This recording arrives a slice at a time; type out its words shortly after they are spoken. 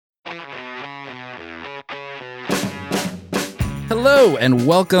Hello, and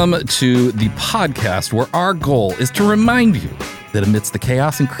welcome to the podcast where our goal is to remind you that amidst the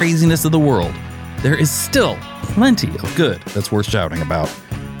chaos and craziness of the world, there is still plenty of good that's worth shouting about.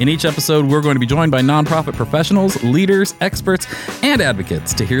 In each episode, we're going to be joined by nonprofit professionals, leaders, experts, and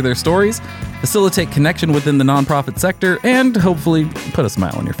advocates to hear their stories, facilitate connection within the nonprofit sector, and hopefully put a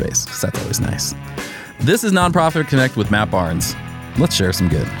smile on your face, because that's always nice. This is Nonprofit Connect with Matt Barnes. Let's share some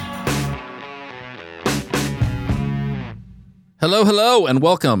good. Hello, and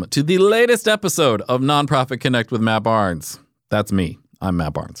welcome to the latest episode of Nonprofit Connect with Matt Barnes. That's me. I'm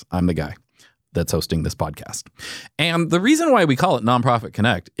Matt Barnes. I'm the guy that's hosting this podcast. And the reason why we call it Nonprofit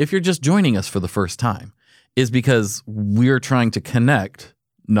Connect, if you're just joining us for the first time, is because we're trying to connect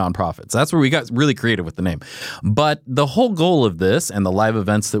nonprofits. That's where we got really creative with the name. But the whole goal of this and the live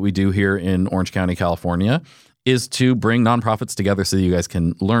events that we do here in Orange County, California, is to bring nonprofits together so you guys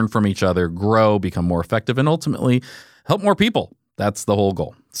can learn from each other, grow, become more effective, and ultimately help more people. That's the whole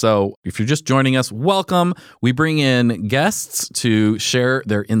goal. So if you're just joining us, welcome. We bring in guests to share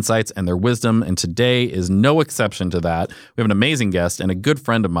their insights and their wisdom, and today is no exception to that. We have an amazing guest and a good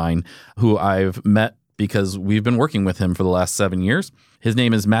friend of mine who I've met because we've been working with him for the last 7 years. His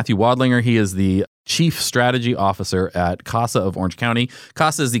name is Matthew Wadlinger. He is the Chief Strategy Officer at CASA of Orange County.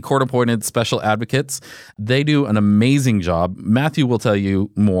 CASA is the court-appointed special advocates. They do an amazing job. Matthew will tell you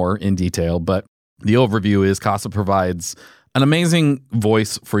more in detail, but the overview is CASA provides an amazing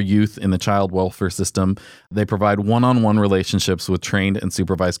voice for youth in the child welfare system. They provide one-on-one relationships with trained and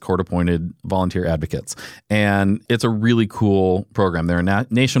supervised court-appointed volunteer advocates. And it's a really cool program. They're a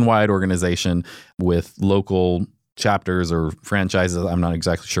nationwide organization with local chapters or franchises. I'm not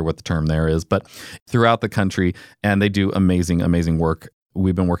exactly sure what the term there is, but throughout the country. And they do amazing, amazing work.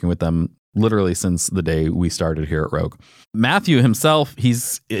 We've been working with them literally since the day we started here at Rogue. Matthew himself,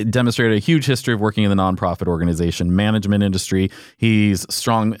 he's demonstrated a huge history of working in the nonprofit organization management industry. He's a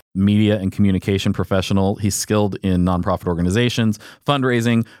strong media and communication professional. He's skilled in nonprofit organizations,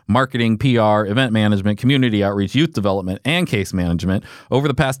 fundraising, marketing, PR, event management, community outreach, youth development, and case management. Over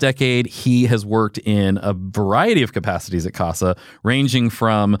the past decade, he has worked in a variety of capacities at CASA, ranging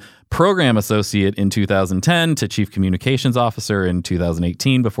from program associate in 2010 to chief communications officer in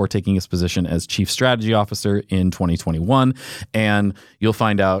 2018 before taking his position as chief strategy officer in 2021. And you'll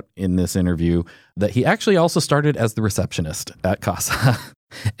find out in this interview that he actually also started as the receptionist at CASA.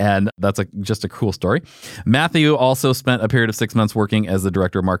 And that's just a cool story. Matthew also spent a period of 6 months working as the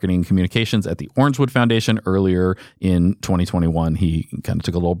director of marketing and communications at the Orangewood Foundation earlier in 2021. He kind of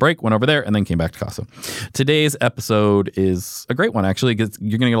took a little break, went over there, and then came back to CASA. Today's episode is a great one, actually, because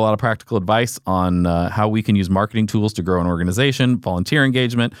you're going to get a lot of practical advice on how we can use marketing tools to grow an organization, volunteer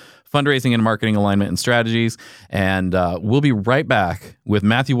engagement, fundraising and marketing alignment and strategies. And we'll be right back with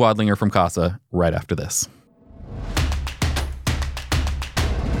Matthew Wadlinger from CASA right after this.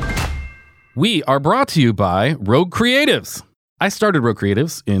 We are brought to you by Rogue Creatives. I started Rogue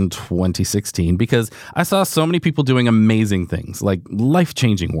Creatives in 2016 because I saw so many people doing amazing things, like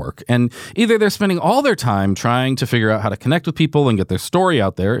life-changing work. And either they're spending all their time trying to figure out how to connect with people and get their story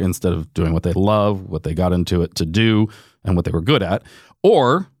out there instead of doing what they love, what they got into it to do, and what they were good at,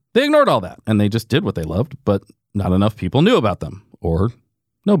 or they ignored all that and they just did what they loved, but not enough people knew about them, or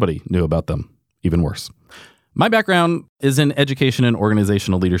nobody knew about them, even worse. My background is in education and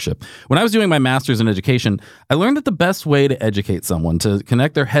organizational leadership. When I was doing my master's in education, I learned that the best way to educate someone, to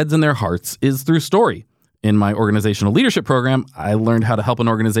connect their heads and their hearts, is through story. In my organizational leadership program, I learned how to help an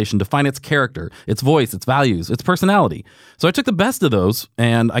organization define its character, its voice, its values, its personality. So I took the best of those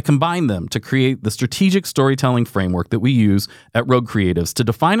and I combined them to create the strategic storytelling framework that we use at Rogue Creatives to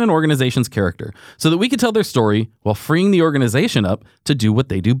define an organization's character so that we could tell their story while freeing the organization up to do what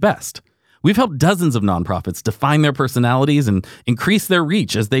they do best. We've helped dozens of nonprofits define their personalities and increase their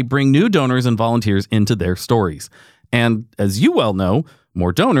reach as they bring new donors and volunteers into their stories. And as you well know,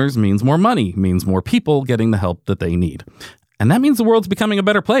 more donors means more money, means more people getting the help that they need. And that means the world's becoming a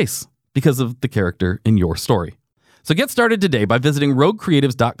better place because of the character in your story. So get started today by visiting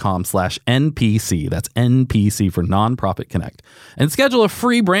roguecreatives.com/NPC. That's NPC for Nonprofit Connect. And schedule a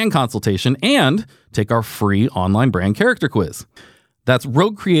free brand consultation and take our free online brand character quiz. That's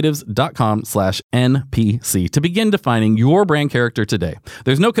roguecreatives.com/NPC to begin defining your brand character today.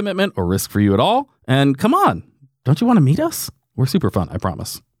 There's no commitment or risk for you at all. And come on, don't you want to meet us? We're super fun, I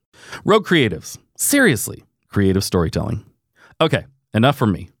promise. Rogue Creatives. Seriously, creative storytelling. Okay, enough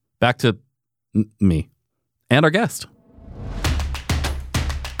from me. Back to me and our guest.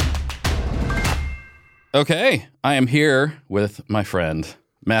 Okay, I am here with my friend,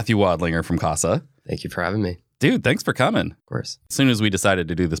 Matthew Wadlinger from CASA. Thank you for having me. Dude, thanks for coming. Of course. As soon as we decided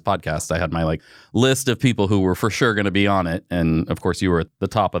to do this podcast, I had my list of people who were for sure going to be on it. And of course, you were at the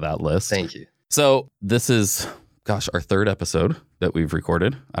top of that list. Thank you. So this is, our third episode that we've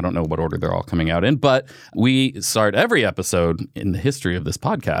recorded. I don't know what order they're all coming out in, but we start every episode in the history of this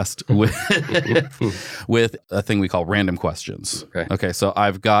podcast with a thing we call random questions. Okay. So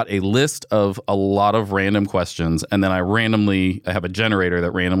I've got a list of a lot of random questions, and then I have a generator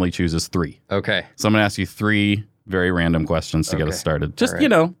that randomly chooses 3. Okay. So I'm going to ask you 3 very random questions to get us started. Just,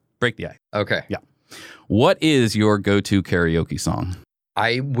 break the ice. Okay. Yeah. What is your go-to karaoke song?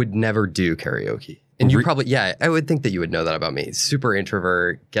 I would never do karaoke. And you probably, I would think that you would know that about me. Super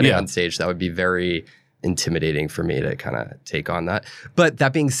introvert, getting on stage, that would be very intimidating for me to kind of take on that. But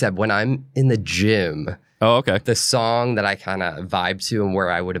that being said, when I'm in the gym, the song that I kind of vibe to and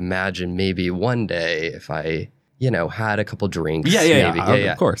where I would imagine maybe one day if I, had a couple drinks.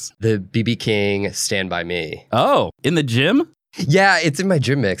 Of course. The BB King, Stand By Me. Oh, in the gym? Yeah, it's in my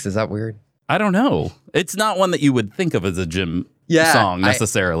gym mix. Is that weird? I don't know. It's not one that you would think of as a gym song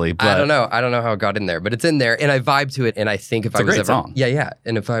necessarily. But I don't know. I don't know how it got in there, but it's in there, and I vibe to it. And I think if I was ever, song.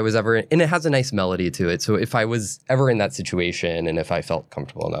 And if I was ever, and it has a nice melody to it. So if I was ever in that situation, and if I felt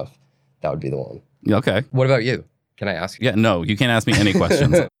comfortable enough, that would be the one. Okay. What about you? Can I ask you? Yeah. No, you can't ask me any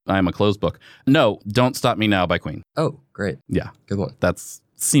questions. I'm a closed book. No, Don't Stop Me Now by Queen. Oh, great. Yeah, good one.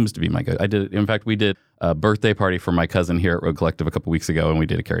 Seems to be my good. I did. In fact, we did a birthday party for my cousin here at Road Collective a couple weeks ago, and we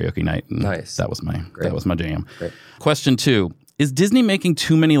did a karaoke night. And nice. That was my jam. Great. Question 2. Is Disney making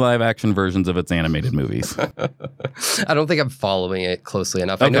too many live action versions of its animated movies? I don't think I'm following it closely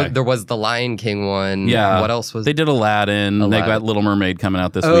enough. I know there was the Lion King one. Yeah. What else was They did Aladdin. They got Little Mermaid coming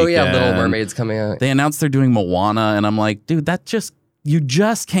out this weekend. Oh, yeah, Little Mermaid's coming out. They announced they're doing Moana, and I'm like, dude, you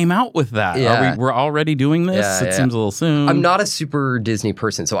just came out with that. Yeah. We're already doing this? It seems a little soon. I'm not a super Disney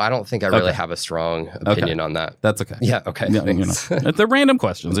person, so I don't think I really have a strong opinion on that. That's okay. Yeah, okay. Yeah, they're random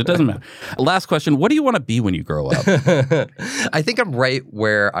questions. It doesn't matter. Last question. What do you want to be when you grow up? I think I'm right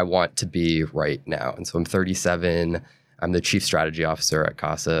where I want to be right now. And so I'm 37. I'm the chief strategy officer at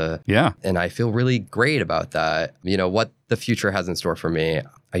CASA. Yeah. And I feel really great about that. What the future has in store for me,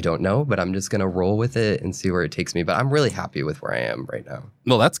 I don't know, but I'm just going to roll with it and see where it takes me. But I'm really happy with where I am right now.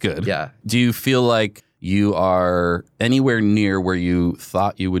 Well, that's good. Yeah. Do you feel like you are anywhere near where you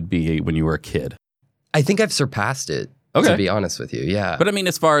thought you would be when you were a kid? I think I've surpassed it, to be honest with you. Yeah. But I mean,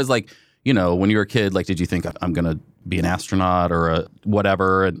 as far as when you were a kid, did you think I'm going to be an astronaut or a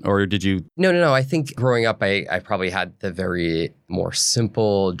whatever? Or did you? No. I think growing up, I probably had the very more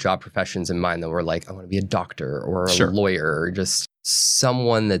simple job professions in mind that were I want to be a doctor or a lawyer or just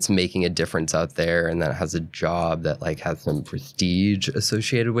someone that's making a difference out there and that has a job that has some prestige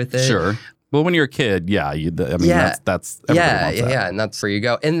associated with it. Sure. Well, when you're a kid, that's and that's where you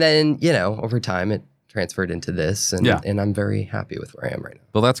go. And then, over time it transferred into this and I'm very happy with where I am right now.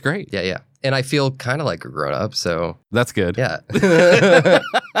 Well, that's great. Yeah. And I feel kind of like a grown up, so. That's good. Yeah.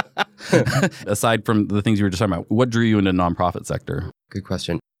 Aside from the things you were just talking about, what drew you into the nonprofit sector? Good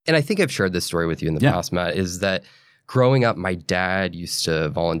question. And I think I've shared this story with you in the past, Matt, is that growing up, my dad used to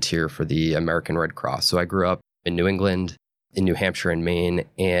volunteer for the American Red Cross. So I grew up in New England, in New Hampshire and Maine.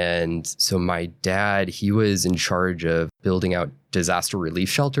 And so my dad, he was in charge of building out disaster relief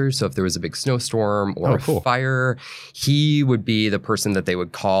shelters. So if there was a big snowstorm or a fire, he would be the person that they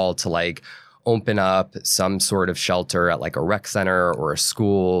would call to open up some sort of shelter at a rec center or a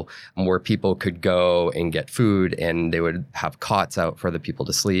school where people could go and get food, and they would have cots out for the people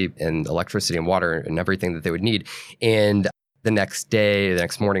to sleep and electricity and water and everything that they would need. And the next day, the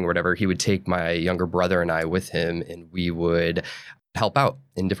next morning or whatever, he would take my younger brother and I with him, and we would help out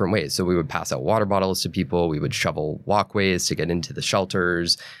in different ways. So we would pass out water bottles to people. We would shovel walkways to get into the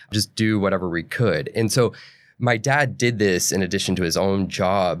shelters, just do whatever we could. And so my dad did this in addition to his own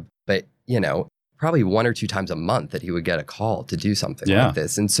job, but probably 1 or 2 times a month that he would get a call to do something like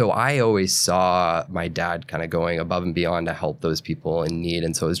this. And so I always saw my dad kind of going above and beyond to help those people in need.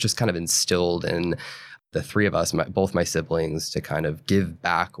 And so it was just kind of instilled in the 3 of us, both my siblings, to kind of give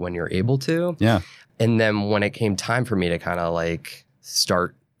back when you're able to. Yeah. And then when it came time for me to kind of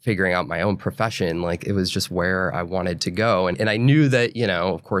start figuring out my own profession, it was just where I wanted to go. And I knew that,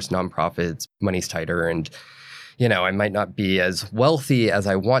 of course, nonprofits, money's tighter, and I might not be as wealthy as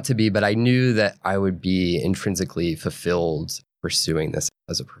I want to be, but I knew that I would be intrinsically fulfilled pursuing this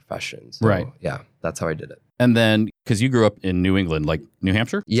as a profession. So, right. Yeah, that's how I did it. And then, because you grew up in New England, New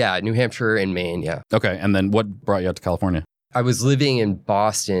Hampshire? Yeah, New Hampshire and Maine, yeah. Okay, and then what brought you out to California? I was living in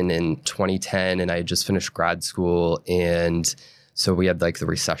Boston in 2010, and I had just finished grad school, and So we had like the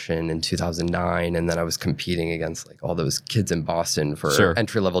recession in 2009, and then I was competing against like all those kids in Boston for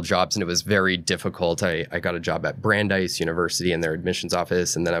entry-level jobs, and it was very difficult. I got a job at Brandeis University in their admissions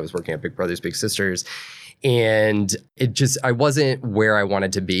office, and then I was working at Big Brothers Big Sisters. And I wasn't where I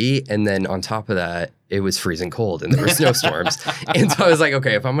wanted to be. And then on top of that, it was freezing cold and there were snowstorms. And so I was like,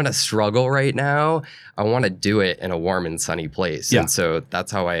 okay, if I'm going to struggle right now, I want to do it in a warm and sunny place. And so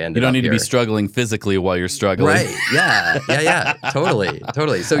that's how I ended up. You don't need to be struggling physically while you're struggling. Right. Yeah.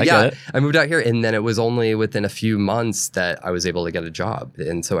 Totally. So I moved out here, and then it was only within a few months that I was able to get a job.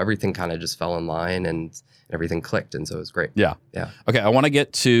 And so everything kind of just fell in line and everything clicked, and so it was great. Yeah. Okay, I want to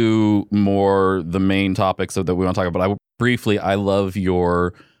get to more the main topics that we want to talk about. I love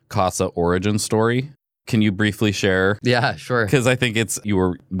your CASA origin story. Can you briefly share? Yeah, sure. Because I think you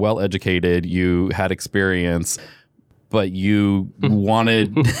were well educated, you had experience, but you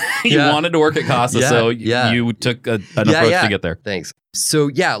wanted wanted to work at CASA, so you took an approach to get there. Thanks. So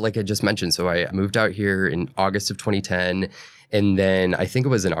like I just mentioned, so I moved out here in August of 2010. And then I think it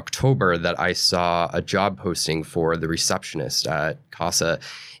was in October that I saw a job posting for the receptionist at CASA.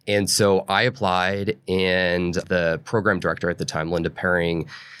 And so I applied, and the program director at the time, Linda Perring,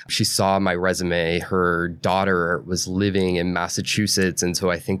 she saw my resume. Her daughter was living in Massachusetts. And so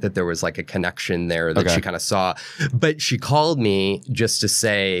I think that there was like a connection there that she kind of saw. But she called me just to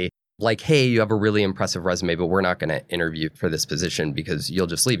say, like, hey, you have a really impressive resume, but we're not going to interview for this position because you'll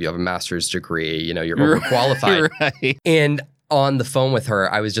just leave. You have a master's degree, you're overqualified. Right. And on the phone with her,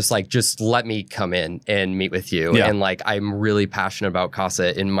 I was just like, just let me come in and meet with you. And like, I'm really passionate about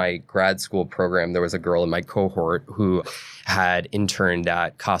CASA. In my grad school program, there was a girl in my cohort who had interned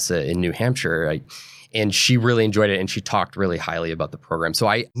at CASA in New Hampshire. And she really enjoyed it, and she talked really highly about the program. So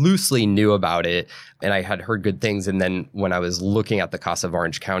I loosely knew about it, and I had heard good things. And then when I was looking at the CASA of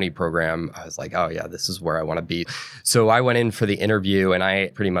Orange County program, I was like, oh yeah, this is where I want to be. So I went in for the interview, and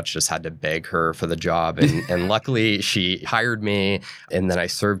I pretty much just had to beg her for the job. And luckily, she hired me. And then I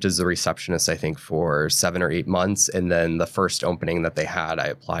served as a receptionist, I think, for 7 or 8 months. And then the first opening that they had, I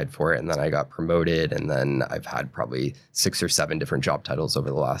applied for it, and then I got promoted. And then I've had probably 6 or 7 different job titles over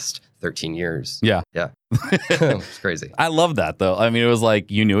the last 13 years. Yeah. It's crazy. I love that, though. I mean, it was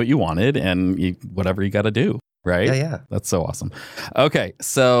like you knew what you wanted, and whatever you got to do, right? Yeah. That's so awesome. Okay,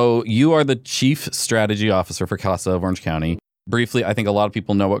 so you are the Chief Strategy Officer for CASA of Orange County. Briefly, I think a lot of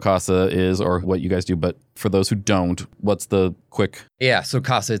people know what CASA is or what you guys do, but for those who don't, what's the quick? Yeah, so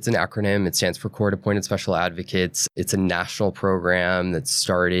CASA, it's an acronym. It stands for Court Appointed Special Advocates. It's a national program that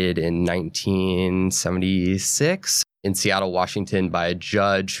started in 1976. In Seattle, Washington, by a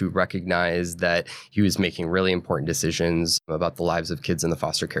judge who recognized that he was making really important decisions about the lives of kids in the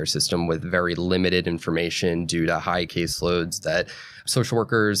foster care system with very limited information due to high caseloads that social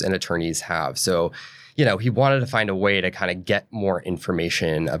workers and attorneys have. So, he wanted to find a way to kind of get more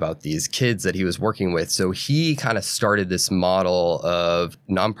information about these kids that he was working with. So he kind of started this model of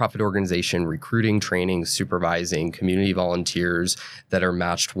nonprofit organization, recruiting, training, supervising community volunteers that are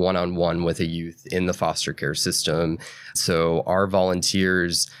matched one-on-one with a youth in the foster care system. So our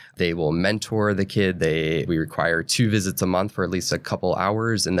volunteers, they will mentor the kid. We require 2 visits a month for at least a couple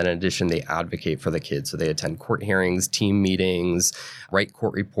hours. And then in addition, they advocate for the kid. So they attend court hearings, team meetings, write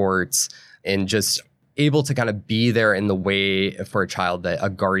court reports, and just able to kind of be there in the way for a child that a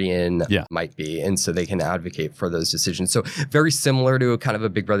guardian might be. And so they can advocate for those decisions. So very similar to a kind of a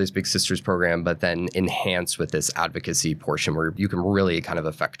Big Brothers Big Sisters program, but then enhanced with this advocacy portion where you can really kind of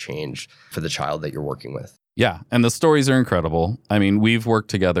affect change for the child that you're working with. Yeah. And the stories are incredible. I mean, we've worked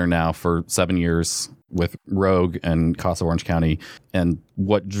together now for 7 years with Rogue and CASA Orange County. And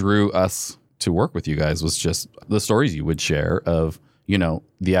what drew us to work with you guys was just the stories you would share of,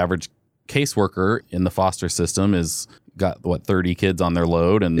 the average caseworker in the foster system is got 30 kids on their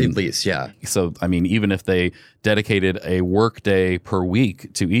load, and at least, yeah. So I mean, even if they dedicated a work day per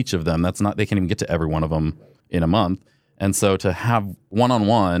week to each of them, they can't even get to every one of them in a month. And so to have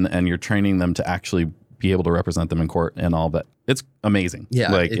one-on-one, and you're training them to actually be able to represent them in court and all that, it's amazing.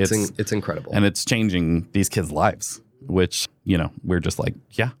 Yeah, it's incredible, and it's changing these kids' lives. Which, we're just like,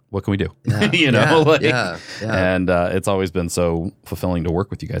 what can we do? Yeah. And it's always been so fulfilling to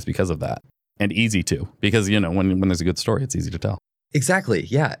work with you guys because of that. And easy to, because, when there's a good story, it's easy to tell. Exactly.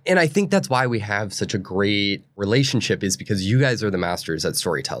 Yeah. And I think that's why we have such a great relationship, is because you guys are the masters at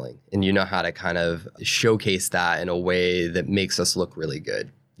storytelling, and you know how to kind of showcase that in a way that makes us look really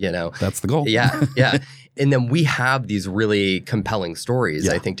good. That's the goal. Yeah. And then we have these really compelling stories,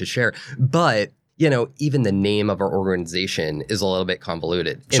 I think, to share. But even the name of our organization is a little bit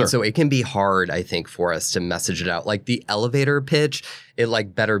convoluted. Sure. And so it can be hard, I think, for us to message it out. Like the elevator pitch, it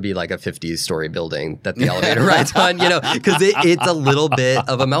like better be like a 50s story building that the elevator rides on, because it's a little bit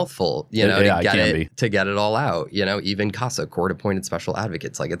of a mouthful, to get it all out, even CASA, Court Appointed Special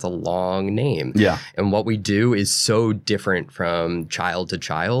Advocates, like it's a long name. Yeah. And what we do is so different from child to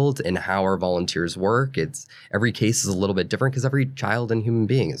child, and how our volunteers work. It's every case is a little bit different because every child and human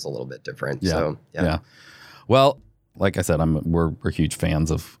being is a little bit different. Yeah. So, yeah. Well, like I said, we're huge fans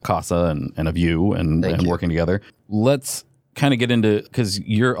of CASA and of you and working together. Let's kind of get into, because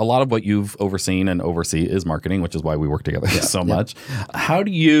a lot of what you've overseen and oversee is marketing, which is why we work together so much. How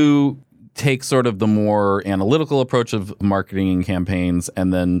do you take sort of the more analytical approach of marketing campaigns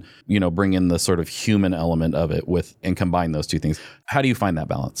and then, bring in the sort of human element of it and combine those two things? How do you find that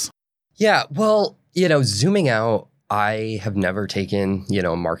balance? Yeah, well, zooming out, I have never taken,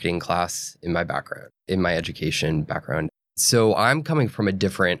 a marketing class in my background, in my education background. So I'm coming from a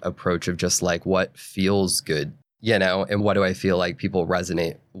different approach of just like what feels good, and what do I feel like people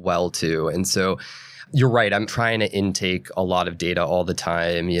resonate well to. And so you're right. I'm trying to intake a lot of data all the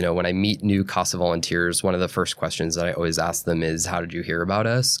time. When I meet new CASA volunteers, one of the first questions that I always ask them is, how did you hear about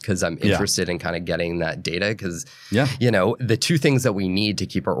us? Because I'm interested in kind of getting that data. Because, the two things that we need to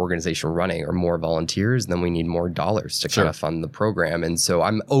keep our organization running are more volunteers, and then we need more dollars to kind of fund the program. And so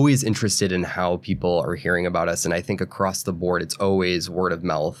I'm always interested in how people are hearing about us. And I think across the board, it's always word of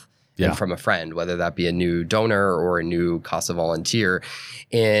mouth. And from a friend, whether that be a new donor or a new CASA volunteer.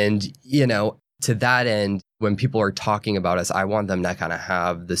 And, to that end, when people are talking about us, I want them to kind of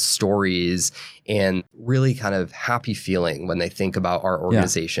have the stories and really kind of happy feeling when they think about our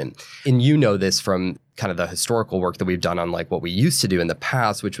organization. Yeah. And this from kind of the historical work that we've done on like what we used to do in the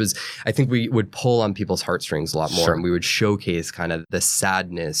past, which was, I think we would pull on people's heartstrings a lot more, and we would showcase kind of the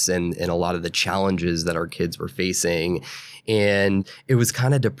sadness and a lot of the challenges that our kids were facing. And it was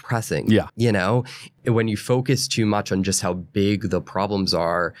kind of depressing, when you focus too much on just how big the problems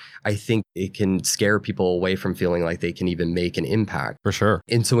are, I think it can scare people away from feeling like they can even make an impact. For sure.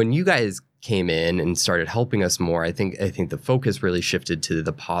 And so when you guys came in and started helping us more, I think the focus really shifted to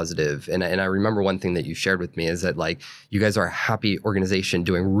the positive. And I remember one thing that you shared with me is that like you guys are a happy organization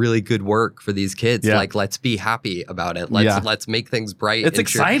doing really good work for these kids. Yeah. Like, let's be happy about it. Let's make things bright. It's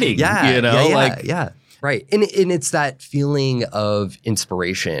exciting. Yeah. Right. And it's that feeling of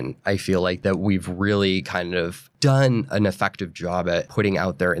inspiration, I feel like, that we've really kind of done an effective job at putting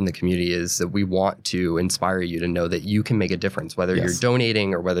out there in the community, is that we want to inspire you to know that you can make a difference, whether you're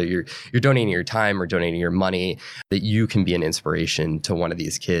donating or whether you're donating your time or donating your money, that you can be an inspiration to one of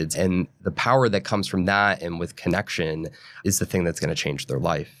these kids. And the power that comes from that and with connection is the thing that's going to change their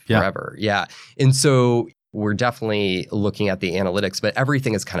life forever. Yeah. And so we're definitely looking at the analytics, but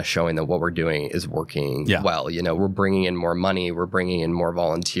everything is kind of showing that what we're doing is working well. We're bringing in more money, we're bringing in more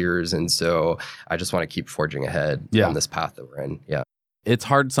volunteers. And so I just want to keep forging ahead on this path that we're in. Yeah. It's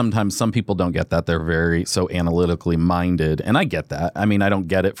hard sometimes. Some people don't get that. They're very so analytically minded. And I get that. I mean, I don't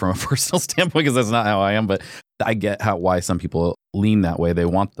get it from a personal standpoint because that's not how I am, but I get why some people lean that way. They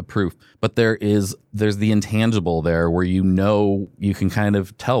want the proof. But there's the intangible there where you can kind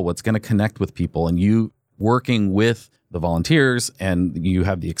of tell what's going to connect with people, and you working with the volunteers and you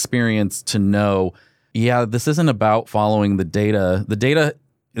have the experience to know, this isn't about following the data. The data,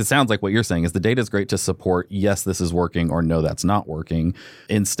 it sounds like what you're saying is the data is great to support, yes, this is working, or no, that's not working,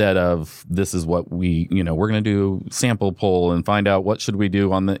 instead of this is what we're going to do sample poll and find out what should we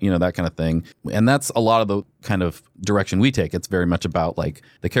do on the, that kind of thing. And that's a lot of the kind of direction we take. It's very much about like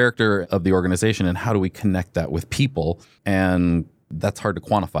the character of the organization and how do we connect that with people. And that's hard to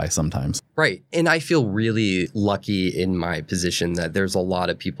quantify sometimes. Right. And I feel really lucky in my position that there's a lot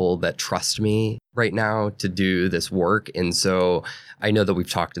of people that trust me right now to do this work. And so I know that we've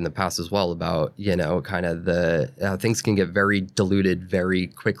talked in the past as well about, kind of the things can get very diluted very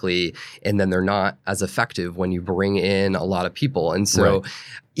quickly, and then they're not as effective when you bring in a lot of people. And so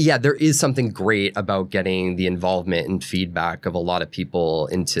there is something great about getting the involvement and feedback of a lot of people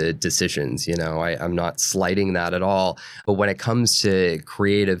into decisions. I'm not slighting that at all. But when it comes to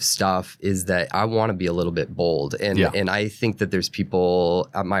creative stuff, is that I want to be a little bit bold. And I think that there's people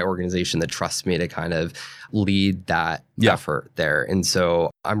at my organization that trust me to kind of lead that effort there. And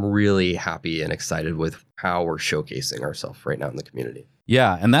so I'm really happy and excited with how we're showcasing ourselves right now in the community.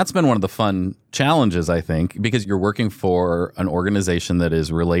 Yeah, and that's been one of the fun challenges, I think, because you're working for an organization that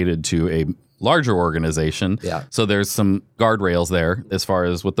is related to a larger organization. Yeah. So there's some guardrails there as far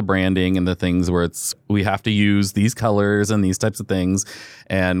as with the branding and the things where we have to use these colors and these types of things.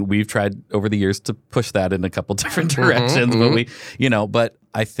 And we've tried over the years to push that in a couple different directions. But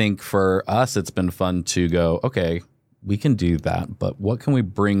I think for us, it's been fun to go, okay, we can do that, but what can we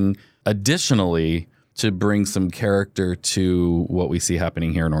bring additionally to bring some character to what we see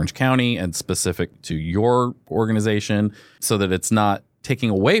happening here in Orange County and specific to your organization so that it's not taking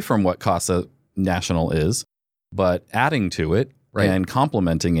away from what CASA National is, but adding to it and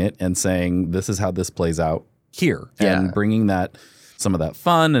complementing it and saying, this is how this plays out here and bringing that some of that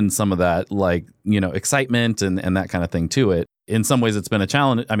fun and some of that excitement and that kind of thing to it. In some ways, it's been a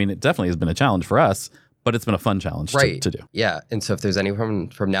challenge. I mean, it definitely has been a challenge for us, but it's been a fun challenge to do. Yeah. And so if there's anyone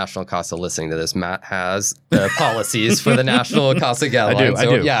from National CASA listening to this, Matt has the policies for the National CASA guidelines. I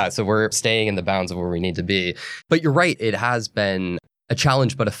do. Yeah. So we're staying in the bounds of where we need to be. But you're right. It has been a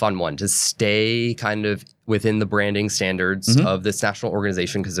challenge, but a fun one to stay kind of within the branding standards of this national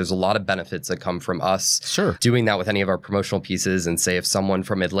organization, because there's a lot of benefits that come from us doing that with any of our promotional pieces. And say if someone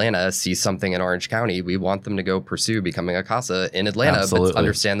from Atlanta sees something in Orange County, we want them to go pursue becoming a CASA in Atlanta, but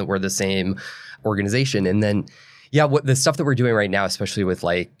understand that we're the same organization. And then, what the stuff that we're doing right now, especially with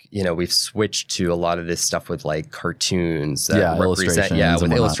we've switched to a lot of this stuff with cartoons that represent,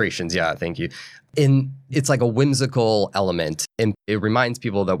 illustrations. Yeah, thank you. And it's like a whimsical element, and it reminds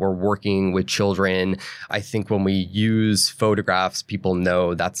people that we're working with children. I think when we use photographs, people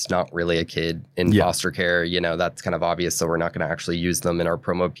know that's not really a kid in foster care. That's kind of obvious, so we're not going to actually use them in our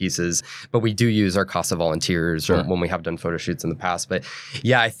promo pieces. But we do use our CASA volunteers when we have done photo shoots in the past. But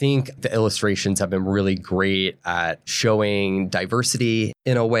I think the illustrations have been really great at showing diversity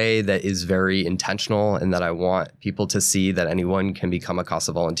in a way that is very intentional, and that I want people to see that anyone can become a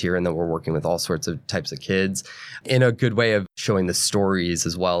CASA volunteer, and that we're working with all sorts of types of kids in a good way of showing the stories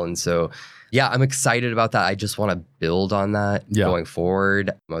as well. And so, I'm excited about that. I just want to build on that going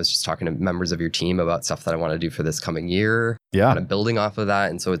forward. I was just talking to members of your team about stuff that I want to do for this coming year. Kind of building off of that.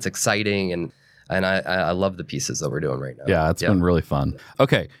 And so it's exciting. And I love the pieces that we're doing right now. Yeah, it's been really fun.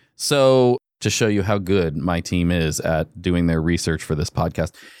 Okay. So to show you how good my team is at doing their research for this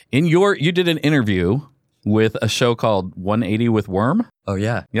podcast, you did an interview with a show called 180 with Worm. Oh,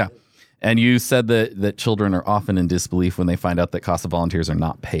 yeah. Yeah. And you said that children are often in disbelief when they find out that CASA volunteers are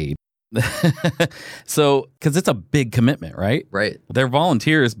not paid. So, because it's a big commitment, right? Right. They're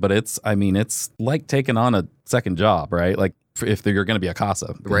volunteers, but it's like taking on a second job, right? Like if you're going to be a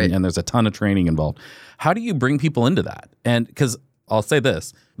CASA. Right. And there's a ton of training involved. How do you bring people into that? And because I'll say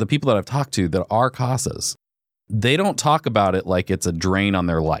this, the people that I've talked to that are CASAs, they don't talk about it like it's a drain on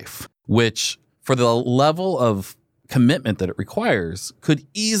their life, which for the level of commitment that it requires could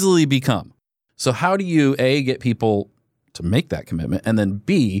easily become. So how do you A, get people to make that commitment, and then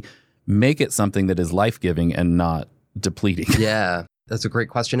B, make it something that is life-giving and not depleting? Yeah, that's a great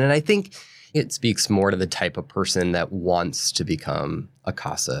question. And I think it speaks more to the type of person that wants to become a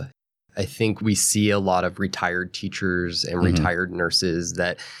CASA. I think we see a lot of retired teachers and retired nurses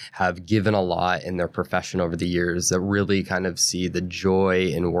that have given a lot in their profession over the years, that really kind of see the joy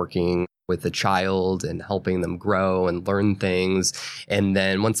in working with a child and helping them grow and learn things. And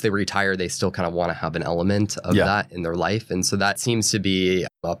then once they retire, they still kind of want to have an element of that in their life. And so that seems to be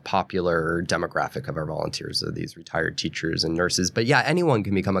a popular demographic of our volunteers, of these retired teachers and nurses. But anyone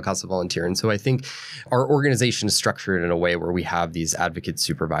can become a CASA volunteer. And so I think our organization is structured in a way where we have these advocate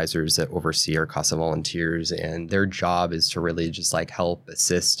supervisors that oversee our CASA volunteers, and their job is to really just help,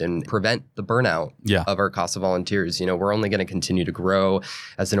 assist, and prevent the burnout of our CASA volunteers. We're only going to continue to grow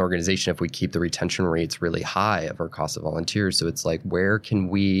as an organization if we keep the retention rates really high of our CASA volunteers. So it's where can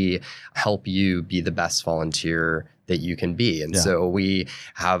we help you be the best volunteer that you can be? And so we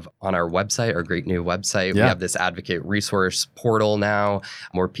have on our website, our great new website, we have this advocate resource portal now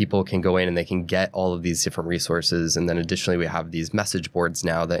where people can go in and they can get all of these different resources. And then additionally, we have these message boards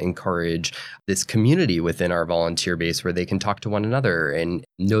now that encourage this community within our volunteer base where they can talk to one another and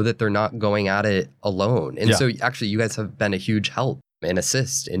know that they're not going at it alone. And so actually, you guys have been a huge help and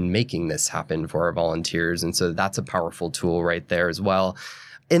assist in making this happen for our volunteers. And so that's a powerful tool right there as well.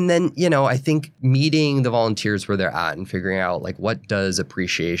 And then, I think meeting the volunteers where they're at and figuring out what does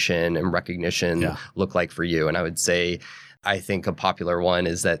appreciation and recognition look like for you. And I would say, I think a popular one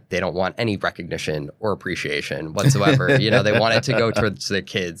is that they don't want any recognition or appreciation whatsoever. They want it to go towards their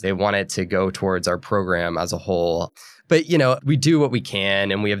kids. They want it to go towards our program as a whole. But, we do what we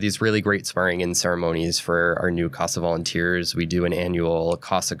can, and we have these really great swearing-in ceremonies for our new CASA volunteers. We do an annual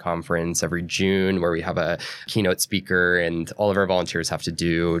CASA conference every June where we have a keynote speaker, and all of our volunteers have to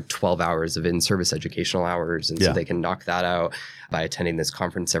do 12 hours of in-service educational hours. And so they can knock that out by attending this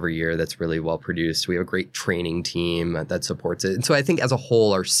conference every year that's really well produced. We have a great training team that supports it. And so I think as a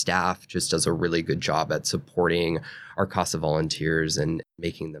whole, our staff just does a really good job at supporting our CASA volunteers and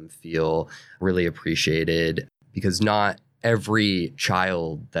making them feel really appreciated, because not every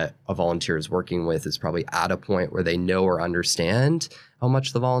child that a volunteer is working with is probably at a point where they know or understand how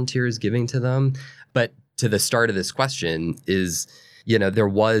much the volunteer is giving to them. But to the start of this question is, you know, there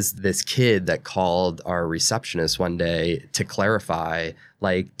was this kid that called our receptionist one day to clarify,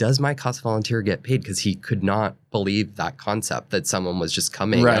 like, does my CASA volunteer get paid? Because he could not believe that concept that someone was just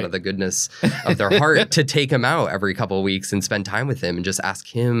coming out of the goodness of their heart to take him out every couple of weeks and spend time with him and just ask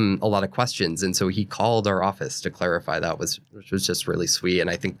him a lot of questions. And so he called our office to clarify that, which was just really sweet. And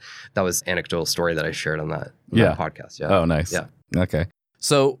I think that was an anecdotal story that I shared on that podcast. Yeah. Oh, nice. Yeah. Okay.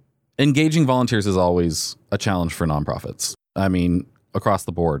 So engaging volunteers is always a challenge for nonprofits. I mean, across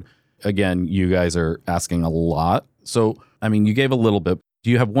the board. Again, you guys are asking a lot. So, I mean, you gave a little bit. Do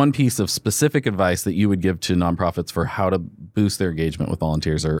you have one piece of specific advice that you would give to nonprofits for how to boost their engagement with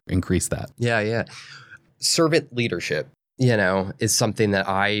volunteers or increase that? Yeah. Servant leadership, you know, is something that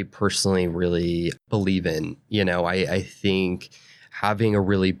I personally really believe in. You know, I think having a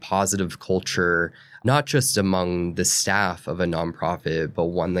really positive culture, not just among the staff of a nonprofit, but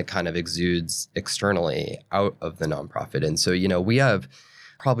one that kind of exudes externally out of the nonprofit. And so, you know, we have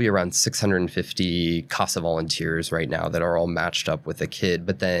probably around 650 CASA volunteers right now that are all matched up with a kid.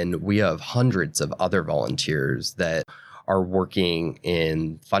 But then we have hundreds of other volunteers that are working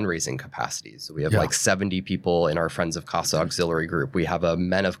in fundraising capacities. So we have like 70 people in our Friends of CASA auxiliary group. We have a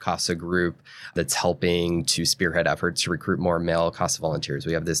Men of CASA group that's helping to spearhead efforts to recruit more male CASA volunteers.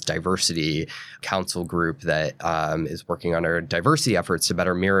 We have this diversity council group that is working on our diversity efforts to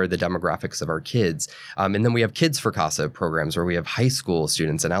better mirror the demographics of our kids. And then we have Kids for CASA programs where we have high school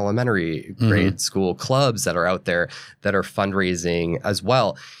students and elementary grade school clubs that are out there that are fundraising as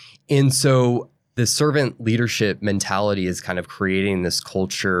well. And so the servant leadership mentality is kind of creating this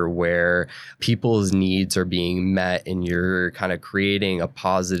culture where people's needs are being met and you're kind of creating a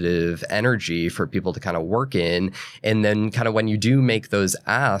positive energy for people to kind of work in. And then kind of when you do make those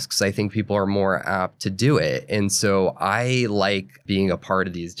asks, I think people are more apt to do it. And so I like being a part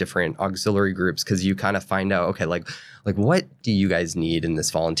of these different auxiliary groups because you kind of find out, okay, like what do you guys need in this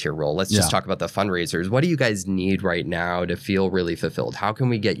volunteer role? Let's just talk about the fundraisers. What do you guys need right now to feel really fulfilled? How can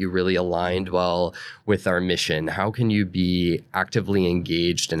we get you really aligned well with our mission? How can you be actively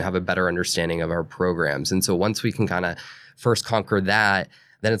engaged and have a better understanding of our programs? And so once we can kind of first conquer that,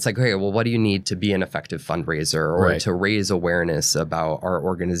 then it's like, okay, well, what do you need to be an effective fundraiser or to raise awareness about our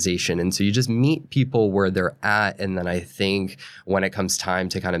organization? And so you just meet people where they're at. And then I think when it comes time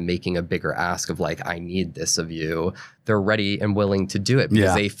to kind of making a bigger ask of like, I need this of you, they're ready and willing to do it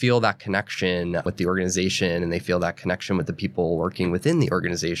because they feel that connection with the organization and they feel that connection with the people working within the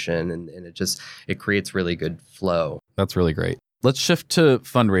organization. And it creates really good flow. That's really great. Let's shift to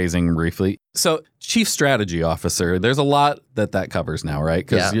fundraising briefly. So chief strategy officer, there's a lot that covers now, right?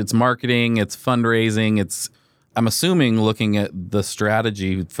 Because it's marketing, it's fundraising, I'm assuming looking at the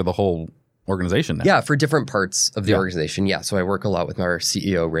strategy for the whole organization now. Yeah, for different parts of the organization. Yeah, so I work a lot with our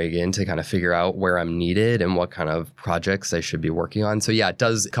CEO, Reagan, to kind of figure out where I'm needed and what kind of projects I should be working on. So yeah, it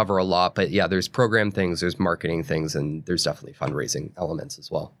does cover a lot, but yeah, there's program things, there's marketing things, and there's definitely fundraising elements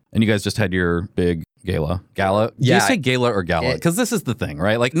as well. And you guys just had your big gala. Yeah. Do you say gala or gala? Because this is the thing,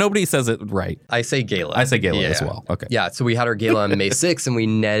 right? Like nobody says it right. I say gala. I say gala as well. Okay. Yeah. So we had our gala on May 6th and we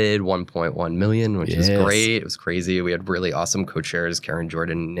netted 1.1 million, which is great. It was crazy. We had really awesome co-chairs, Karen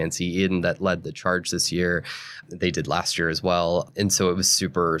Jordan and Nancy Eden, that led the charge this year. They did last year as well. And so it was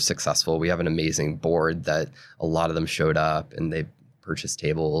super successful. We have an amazing board that a lot of them showed up and they purchased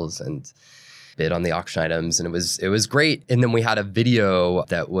tables and bid on the auction items. And it was great. And then we had a video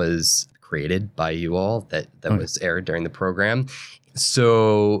that was created by you all that was aired during the program.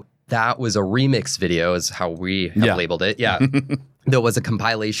 So that was a remix video is how we have labeled it. Yeah. There was a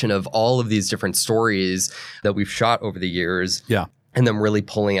compilation of all of these different stories that we've shot over the years. Yeah. And then really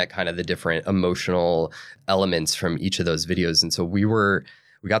pulling at kind of the different emotional elements from each of those videos. And so we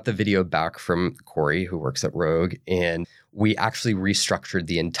got the video back from Corey, who works at Rogue, and we actually restructured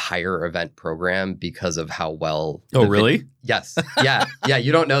the entire event program because of how well. Oh, really? Yes. Yeah.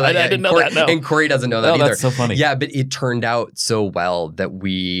 You don't know that. I didn't know that. No. And Corey doesn't know that either. That's so funny. Yeah, but it turned out so well that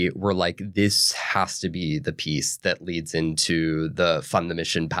we were like, this has to be the piece that leads into the Fund the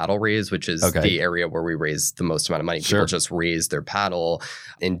Mission paddle raise, which is the area where we raise the most amount of money. People just raise their paddle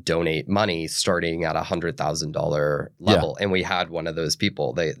and donate money starting at $100,000 level. And we had one of those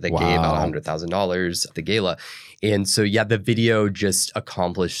people. They gave out $100,000 at the gala. And so, the video just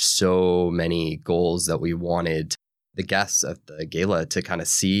accomplished so many goals that we wanted the guests at the gala to kind of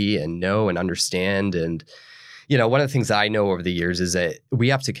see and know and understand. And one of the things that I know over the years is that we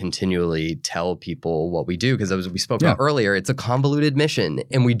have to continually tell people what we do, because as we spoke about earlier, it's a convoluted mission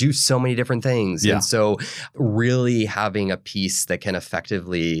and we do so many different things. And so really having a piece that can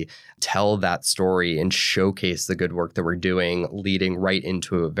effectively tell that story and showcase the good work that we're doing, leading right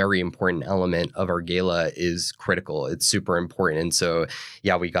into a very important element of our gala, is critical. It's super important. And so,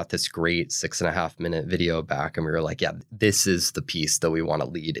 we got this great 6.5-minute video back and we were like, this is the piece that we want to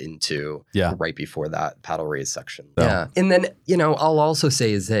lead into right before that paddle raise section. So. And then, I'll also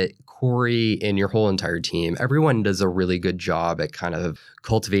say is that Corey and your whole entire team, everyone does a really good job at kind of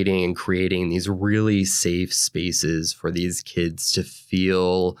cultivating and creating these really safe spaces for these kids to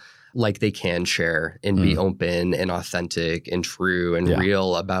feel like they can share and be open and authentic and true and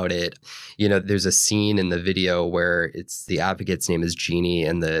real about it. There's a scene in the video where it's the advocate's name is Jeannie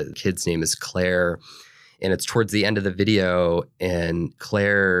and the kid's name is Claire. And it's towards the end of the video, and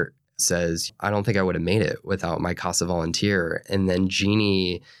Claire says, I don't think I would have made it without my CASA volunteer. And then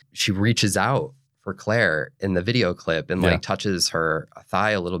Jeannie, she reaches out for Claire in the video clip and like touches her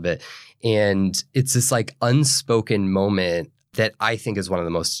thigh a little bit. And it's this like unspoken moment that I think is one of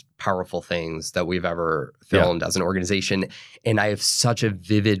the most powerful things that we've ever filmed as an organization. And I have such a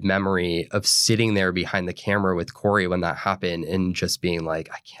vivid memory of sitting there behind the camera with Corey when that happened and just being like,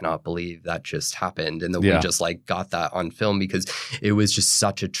 I cannot believe that just happened. And that we just like got that on film, because it was just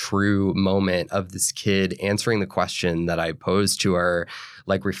such a true moment of this kid answering the question that I posed to her,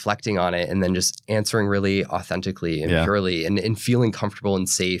 like reflecting on it and then just answering really authentically and purely and feeling comfortable and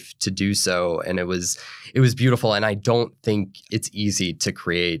safe to do so. And it was beautiful. And I don't think it's easy to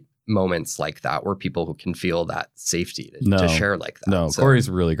create moments like that where people can feel that safety to share like that. No, so, Corey's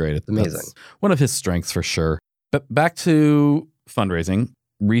really great at that. Amazing. One of his strengths for sure. But back to fundraising.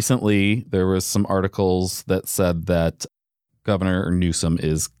 Recently, there was some articles that said that Governor Newsom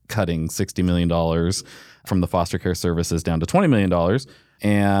is cutting $60 million from the foster care services down to $20 million.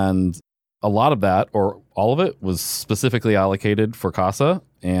 And a lot of that, or all of it, was specifically allocated for CASA.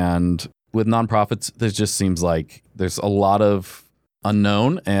 And with nonprofits, there just seems like there's a lot of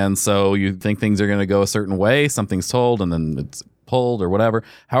unknown. And so you think things are going to go a certain way, something's told, and then it's pulled or whatever.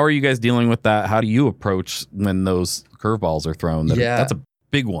 How are you guys dealing with that? How do you approach when those curveballs are thrown? That's a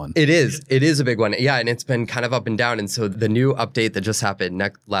big one. It is a big one. Yeah, and it's been kind of up and down. And so the new update that just happened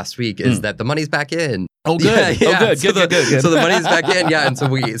last week is that the money's back in. Oh, good. Yeah. Oh, good. So the money's back in. Yeah. And so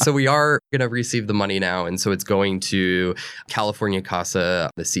we are going to receive the money now. And so it's going to California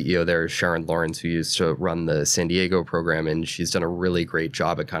CASA. The CEO there is Sharon Lawrence, who used to run the San Diego program. And she's done a really great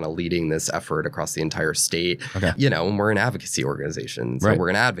job at kind of leading this effort across the entire state. Okay. And we're an advocacy organization. So we're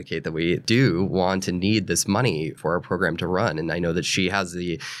going to advocate that we do want and need this money for our program to run. And I know that she has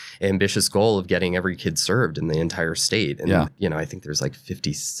the ambitious goal of getting every kid served in the entire state. And, I think there's like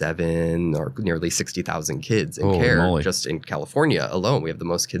 57 or nearly 60,000 kids in care just in California alone. We have the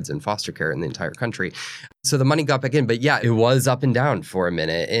most kids in foster care in the entire country. So the money got back in, but it was up and down for a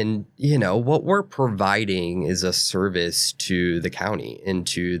minute. And, what we're providing is a service to the county and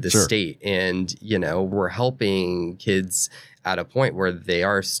to the state. And, we're helping kids at a point where they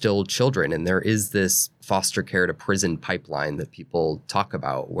are still children. And there is this foster care to prison pipeline that people talk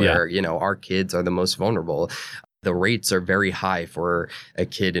about where, our kids are the most vulnerable. The rates are very high for a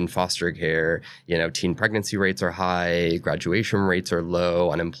kid in foster care. Teen pregnancy rates are high, graduation rates are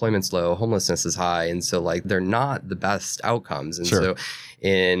low, unemployment's low, homelessness is high. And so they're not the best outcomes. And so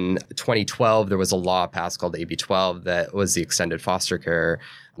in 2012, there was a law passed called AB 12 that was the extended foster care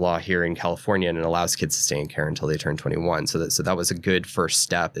law here in California, and it allows kids to stay in care until they turn 21. So that was a good first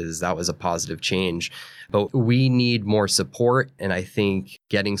step. That was a positive change. But we need more support. And I think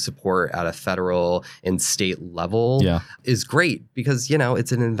getting support at a federal and state level is great because,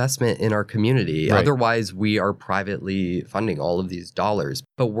 it's an investment in our community. Right. Otherwise, we are privately funding all of these dollars.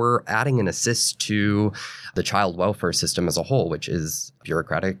 But we're adding an assist to the child welfare system as a whole, which is a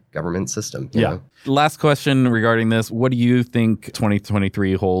bureaucratic government system. You know? Last question regarding this. What do you think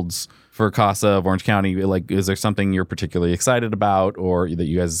 2023 holds for CASA of Orange County? Is there something you're particularly excited about, or that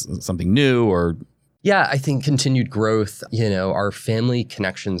you guys, something new, or... Yeah, I think continued growth. Our family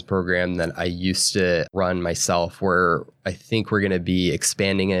connections program that I used to run myself, where I think we're going to be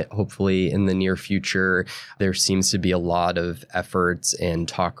expanding it hopefully in the near future. There seems to be a lot of efforts and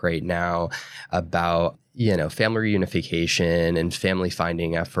talk right now about, family reunification and family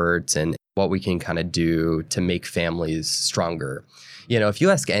finding efforts and what we can kind of do to make families stronger. If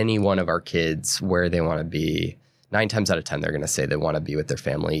you ask any one of our kids where they want to be 9 times out of 10, they're going to say they want to be with their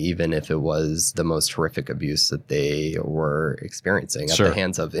family, even if it was the most horrific abuse that they were experiencing at the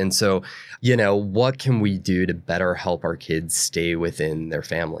hands of. And so, what can we do to better help our kids stay within their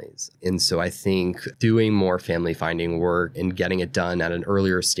families? And so I think doing more family finding work and getting it done at an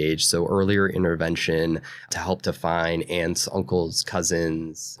earlier stage, so earlier intervention to help to find aunts, uncles,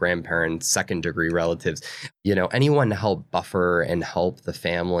 cousins, grandparents, second degree relatives, anyone to help buffer and help the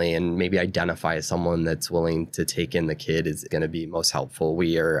family and maybe identify someone that's willing to take in the kid is going to be most helpful.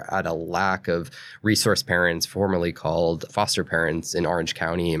 We are at a lack of resource parents, formerly called foster parents, in Orange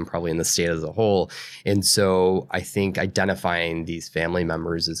County and probably in the state as a whole. And so I think identifying these family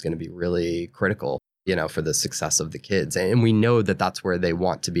members is going to be really critical, for the success of the kids. And we know that that's where they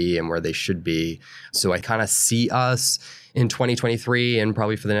want to be and where they should be. So I kind of see us in 2023 and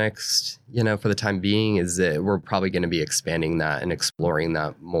probably for the next, for the time being, is that we're probably going to be expanding that and exploring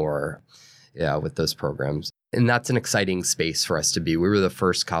that more, with those programs. And that's an exciting space for us to be. We were the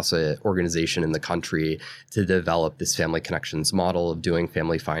first CASA organization in the country to develop this family connections model of doing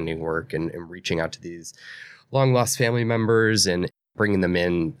family finding work and reaching out to these long lost family members and bringing them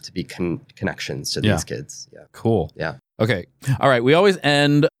in to be connections to these kids. Yeah. Cool. Yeah. Okay. All right. We always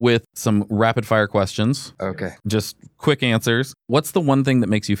end with some rapid fire questions. Okay. Just quick answers. What's the one thing that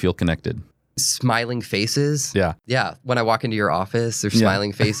makes you feel connected? Smiling faces. Yeah. Yeah. When I walk into your office, there's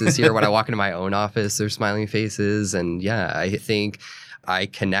smiling faces here. When I walk into my own office, there's smiling faces. And I think I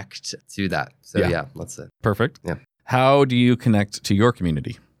connect to that. So that's it. Perfect. Yeah. How do you connect to your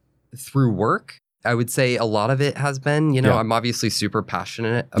community? Through work. I would say a lot of it has been, I'm obviously super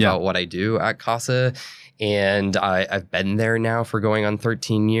passionate about what I do at CASA. And I've been there now for going on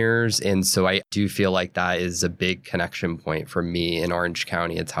 13 years. And so I do feel like that is a big connection point for me in Orange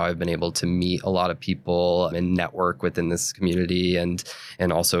County. It's how I've been able to meet a lot of people and network within this community and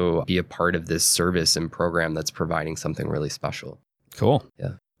also be a part of this service and program that's providing something really special. Cool.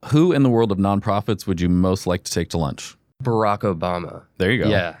 Yeah. Who in the world of nonprofits would you most like to take to lunch? Barack Obama. There you go.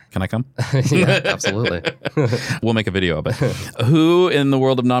 Yeah. Can I come? Yeah, absolutely. We'll make a video of it. Who in the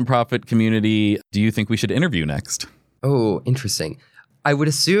world of nonprofit community do you think we should interview next? Oh, interesting. I would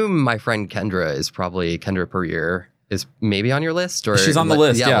assume my friend Kendra Puryear is maybe on your list, or she's on the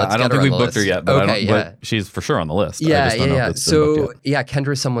list. Yeah, I don't think we've booked her yet, but okay, but she's for sure on the list. Yeah, I just don't know if it's been booked yet.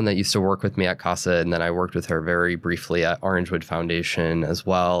 Kendra is someone that used to work with me at CASA, and then I worked with her very briefly at Orangewood Foundation as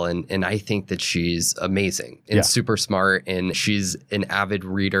well. And I think that she's amazing and super smart, and she's an avid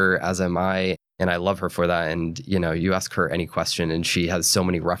reader, as am I. And I love her for that. And, you ask her any question and she has so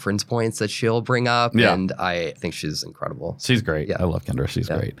many reference points that she'll bring up. Yeah. And I think she's incredible. She's great. Yeah. I love Kendra. She's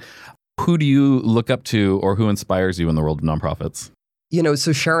great. Who do you look up to or who inspires you in the world of nonprofits?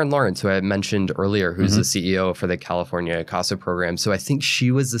 So Sharon Lawrence, who I mentioned earlier, who's the CEO for the California CASA program. So I think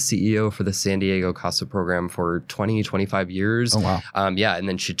she was the CEO for the San Diego CASA program for 20, 25 years. Oh, wow. And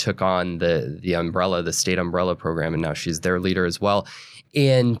then she took on the umbrella, the state umbrella program, and now she's their leader as well.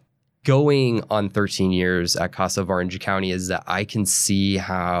 And going on 13 years at CASA of Orange County is that I can see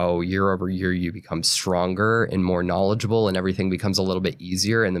how year over year you become stronger and more knowledgeable and everything becomes a little bit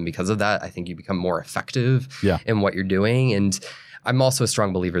easier. And then because of that, I think you become more effective in what you're doing. And I'm also a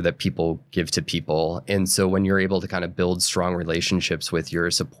strong believer that people give to people. And so when you're able to kind of build strong relationships with your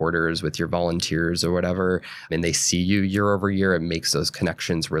supporters, with your volunteers or whatever, and they see you year over year, it makes those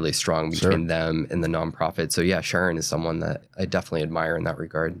connections really strong between them and the nonprofit. So Sharon is someone that I definitely admire in that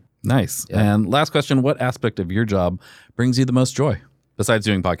regard. Nice. Yeah. And last question, what aspect of your job brings you the most joy? Besides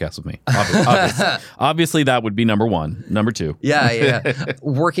doing podcasts with me. Obviously, that would be number one. Number two.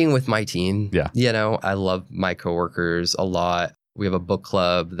 Working with my team. Yeah. I love my coworkers a lot. We have a book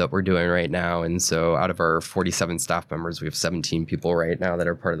club that we're doing right now. And so out of our 47 staff members, we have 17 people right now that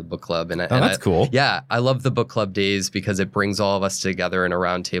are part of the book club. And that's cool. Yeah. I love the book club days because it brings all of us together in a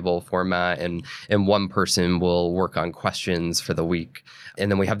roundtable format and one person will work on questions for the week. And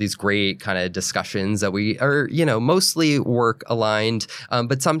then we have these great kind of discussions that we are, mostly work aligned,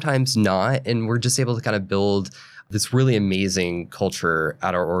 but sometimes not. And we're just able to kind of build this really amazing culture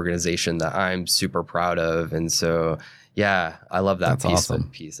at our organization that I'm super proud of. And so I love that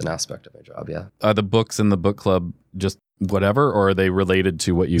piece and aspect of my job. Yeah. Are the books in the book club just whatever, or are they related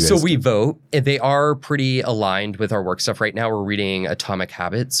to what you guys do? So we vote. They are pretty aligned with our work stuff. Right now, we're reading Atomic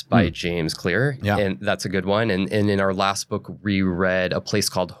Habits by James Clear. Yeah. And that's a good one. And in our last book, we read A Place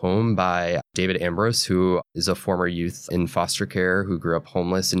Called Home by David Ambrose, who is a former youth in foster care who grew up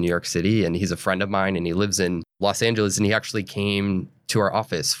homeless in New York City. And he's a friend of mine and he lives in Los Angeles. And he actually came to our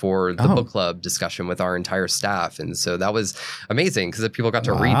office for the book club discussion with our entire staff. And so that was amazing because people got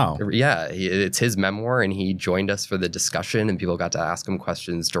to read. Yeah, it's his memoir, and he joined us for the discussion, and people got to ask him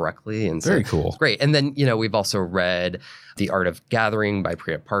questions directly. And so very cool. It's great. And then, we've also read The Art of Gathering by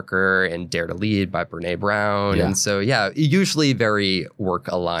Priya Parker and Dare to Lead by Brene Brown. Yeah. And so, usually very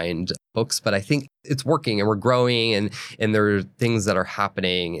work-aligned books, but I think it's working and we're growing, and there are things that are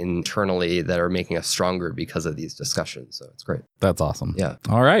happening internally that are making us stronger because of these discussions. So it's great. That's awesome. Yeah.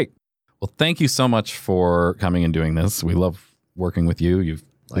 All right. Well, thank you so much for coming and doing this. We love working with you. You've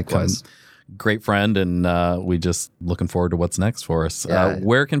Likewise. become a great friend, and we just looking forward to what's next for us. Yeah.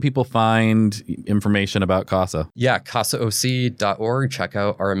 Where can people find information about CASA? Yeah, CASAOC.org. Check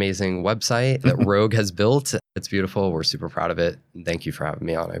out our amazing website that Rogue has built. It's beautiful. We're super proud of it. Thank you for having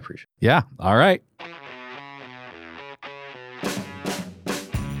me on. I appreciate it. Yeah. All right.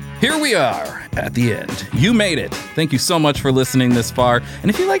 Here we are at the end. You made it. Thank you so much for listening this far. And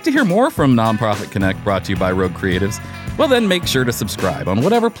if you'd like to hear more from Nonprofit Connect brought to you by Rogue Creatives, well, then make sure to subscribe on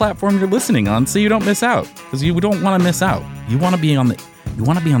whatever platform you're listening on so you don't miss out. Because you don't want to miss out. You want to be on the in, you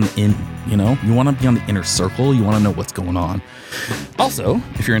want to be on the inner circle. You want to know what's going on. Also,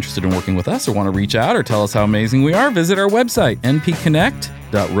 if you're interested in working with us or want to reach out or tell us how amazing we are, visit our website,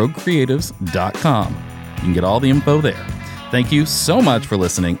 npconnect.roguecreatives.com. You can get all the info there. Thank you so much for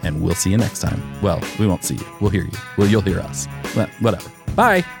listening, and we'll see you next time. Well, we won't see you. We'll hear you. Well, you'll hear us. Well, whatever.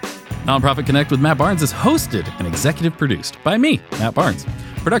 Bye. Nonprofit Connect with Matt Barnes is hosted and executive produced by me, Matt Barnes.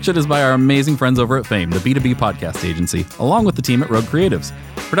 Production is by our amazing friends over at Fame, the B2B podcast agency, along with the team at Rogue Creatives.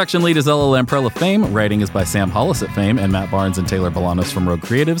 Production lead is Ella Lamprell of Fame. Writing is by Sam Hollis at Fame and Matt Barnes and Taylor Bolanos from Rogue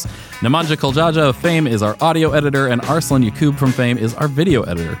Creatives. Nemanja Koljaja of Fame is our audio editor, and Arslan Yakub from Fame is our video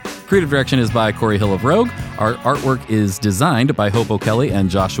editor. Creative direction is by Corey Hill of Rogue. Our artwork is designed by Hope O'Kelly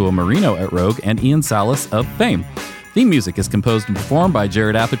and Joshua Marino at Rogue and Ian Salas of Fame. Theme music is composed and performed by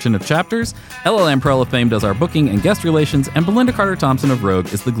Jared Atherton of Chapters. Ella Lamprell of Fame does our booking and guest relations, and Belinda Carter-Thompson of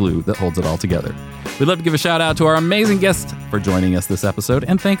Rogue is the glue that holds it all together. We'd love to give a shout out to our amazing guests for joining us this episode,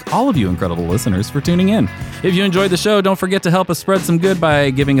 and thank all of you incredible listeners for tuning in. If you enjoyed the show, don't forget to help us spread some good by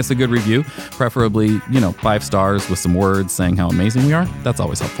giving us a good review, preferably, 5 stars with some words saying how amazing we are. That's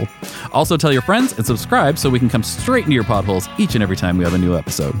always helpful. Also tell your friends and subscribe so we can come straight into your potholes each and every time we have a new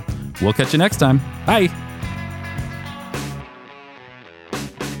episode. We'll catch you next time. Bye.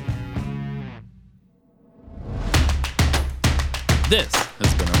 This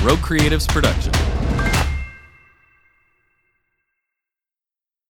has been a Rogue Creatives production.